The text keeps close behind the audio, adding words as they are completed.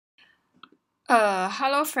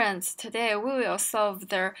Hello friends, today we will solve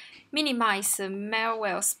the minimize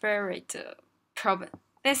malware spirit problem.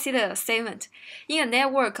 Let's see the statement. In a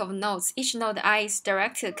network of nodes, each node I is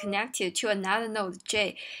directly connected to another node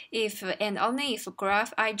j if and only if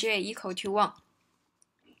graph ij equal to 1.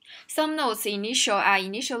 Some nodes are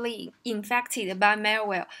initially infected by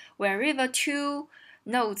malware. Whenever two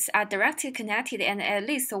nodes are directly connected and at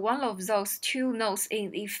least one of those two nodes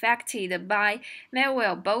is affected by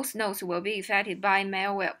malware, both nodes will be affected by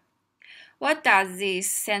malware. What does this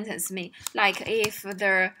sentence mean? Like if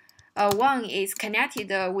the one is connected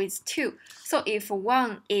with two, so if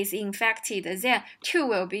one is infected, then two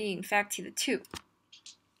will be infected too.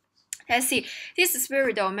 Let's see, this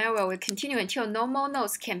spirit of malware will continue until no more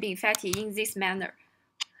nodes can be infected in this manner.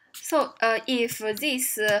 So if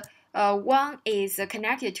this 1 is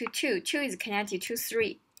connected to 2, 2 is connected to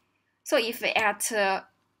 3. So if at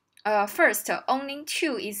first only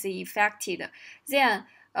 2 is affected, then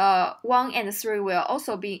 1 and 3 will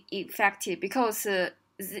also be affected because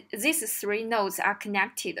these 3 nodes are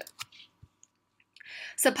connected.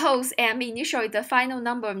 Suppose M initially the final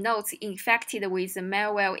number of nodes infected with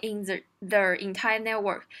malware in the entire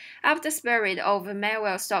network. After the spread of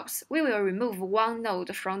malware stops, we will remove one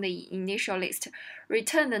node from the initial list.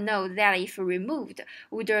 Return the node that, if removed,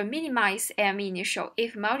 would minimize M initial.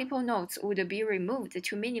 If multiple nodes would be removed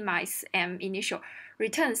to minimize M initial,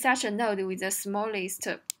 return such a node with the smallest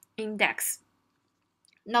index.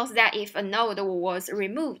 Note that if a node was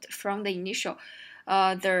removed from the initial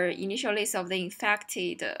list of the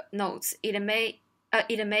infected nodes, it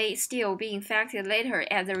may still be infected later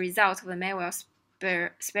as a result of the malware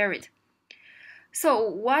spirit. So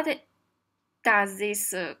what does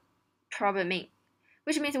this problem mean?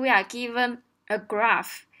 Which means we are given a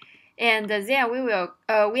graph, and then we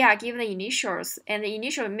are given the initials, and the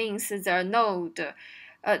initial means the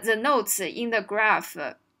nodes in the graph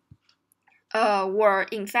were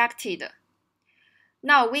infected.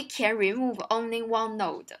 Now we can remove only one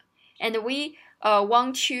node, and we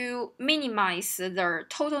want to minimize the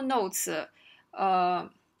total nodes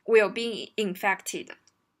will be infected.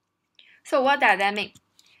 So what does that mean?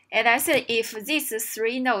 As I said, if these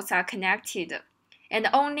 3 nodes are connected, and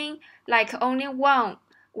only one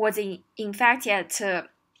was infected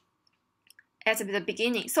at the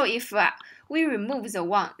beginning. So if we remove the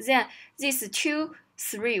 1, then these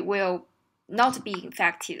 3 will not be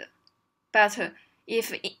infected. But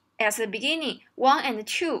if at the beginning 1 and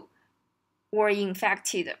 2 were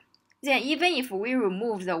infected, then even if we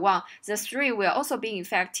remove the 1, the 3 will also be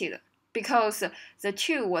infected because the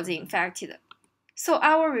 2 was infected. So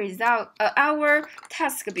our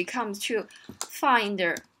task becomes to find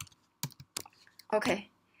the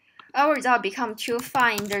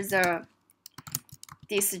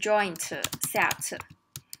disjoint set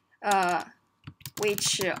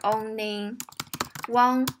which only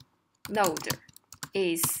one node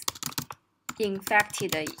is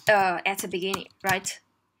infected at the beginning, right?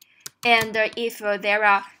 And if there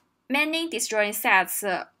are many disjoint sets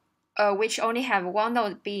which only have one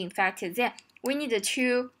node being infected, then we need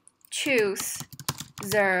to choose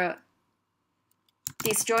the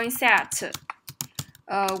disjoint set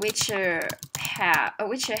which have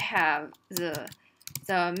the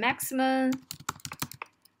maximum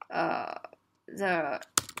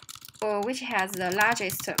which has the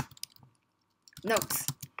largest nodes,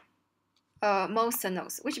 most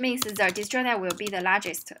nodes, which means the disjoint set will be the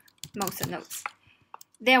largest most nodes.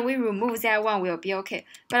 Then we remove that one, will be okay.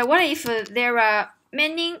 But what if there are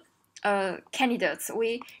many candidates?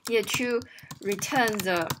 We need to return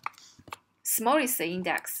the smallest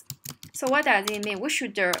index. So what does it mean? We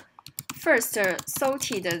should first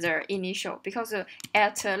sorted the initial, because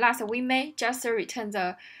at last we may just return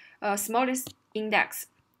the smallest index.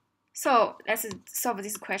 So let's solve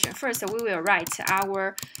this question. First, we will write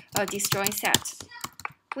our disjoint set.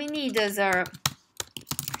 We need the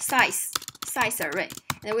size array,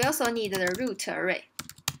 and we also need the root array.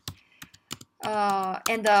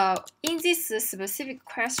 And in this specific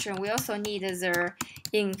question, we also need the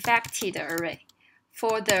infected array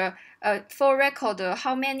for record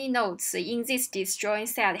how many nodes in this disjoint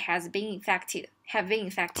set have been infected.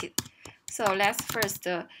 So let's first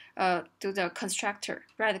do the constructor.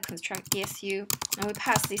 Write the construct DSU, and we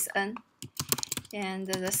pass this n, and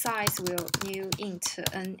the size will new int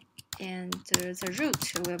n, and the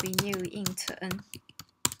root will be new int n.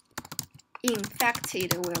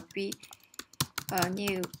 Infected will be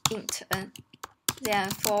new int n. Then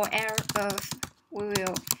for we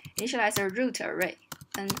will initialize a root array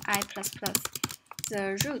n I plus plus.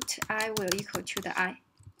 The root I will equal to the I.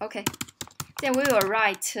 Okay. Then we will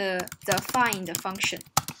write the find function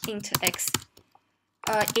int x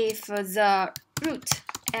if the root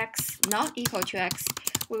x not equal to x,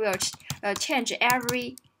 we will change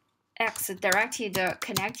every x directed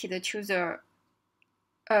connected to the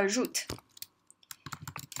root.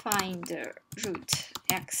 Find root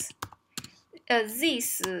x.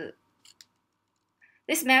 This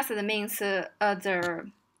method means the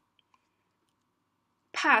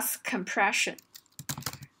path compression.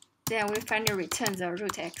 Then we finally return the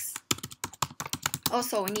root x.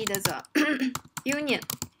 Also, we need the union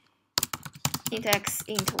int x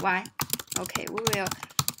int y. Okay, we will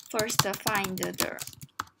first find the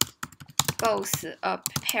both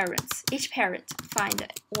parents. Each parent find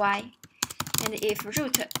y, and if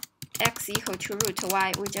root x equal to root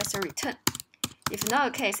y, we just return. If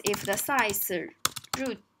not the case, if the size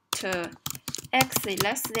root x is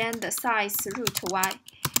less than the size root y,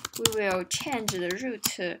 we will change the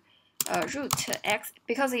root x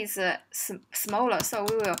because it's smaller, so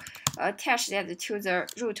we will attach that to the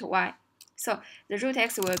root y. So the root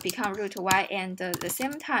x will become root y, and at the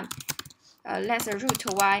same time, let the root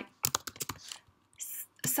y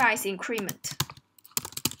size increment.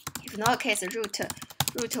 If not the case, root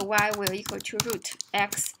y will equal to root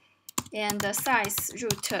x, and the size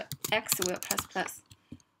root x will plus.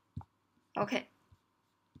 Okay.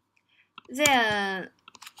 Then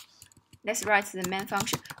let's write the main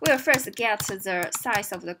function. We will first get the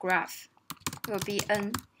size of the graph. It will be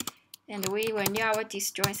n, and we will new our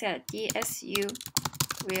disjoint set dsu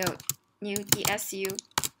will new dsu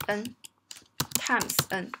n times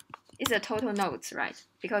n. It's the total nodes, right?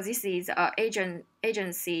 Because this is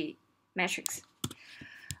agency matrix.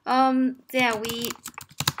 Then we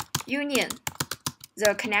union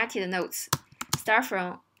the connected nodes, start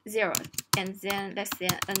from 0 and then less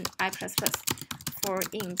than ni++ for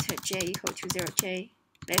int j equal to 0, j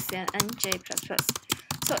less than nj++.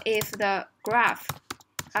 So if the graph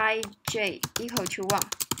ij equal to 1,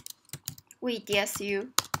 we dsu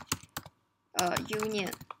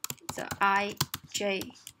union the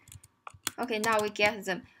ij. Okay, now we get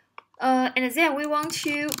them. And then we want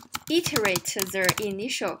to iterate the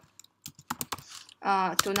initial.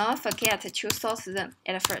 Do not forget to sort them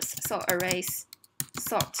at first. So erase,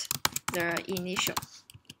 sort the initial.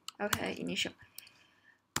 Okay, initial.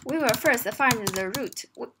 We will first find the root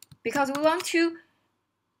because we want to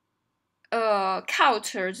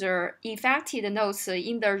count the infected nodes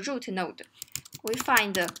in the root node. We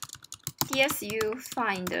find dsu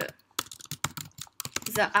find the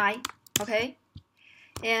I. Okay,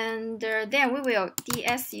 and then we will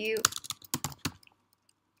dsu.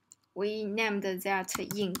 We named that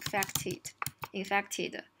infected,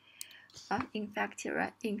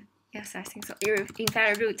 right? Yes, I think so.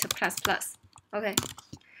 Infected root ++. Okay.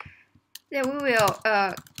 Then we will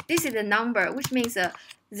this is the number, which means the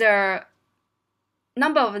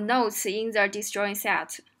number of nodes in the disjoint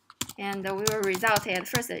set, and we will result at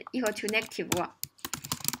first equal to -1.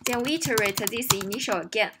 Then we iterate this initial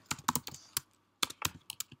again.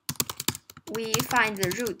 We find the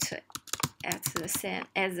root as the same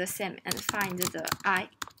and find the I.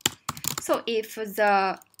 So if we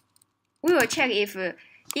will check if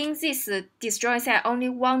in this disjoint set only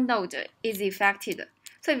one node is infected.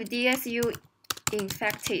 So if dsu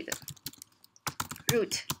infected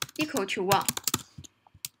root equal to 1,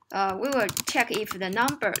 we will check if the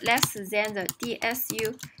number less than the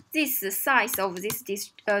dsu, this size of this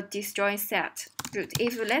disjoint set root.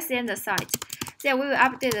 If less than the size, then we will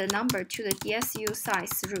update the number to the dsu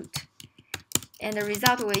size root, and the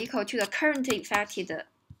result will equal to the current infected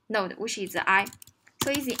node, which is I. So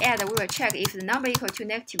in the end, we will check if the number equal to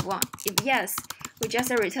 -1. If yes, we just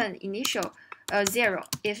return initial 0.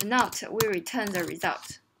 If not, we return the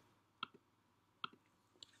result.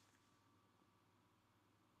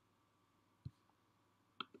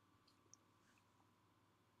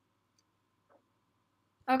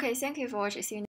 Okay, thank you for watching. See you next time.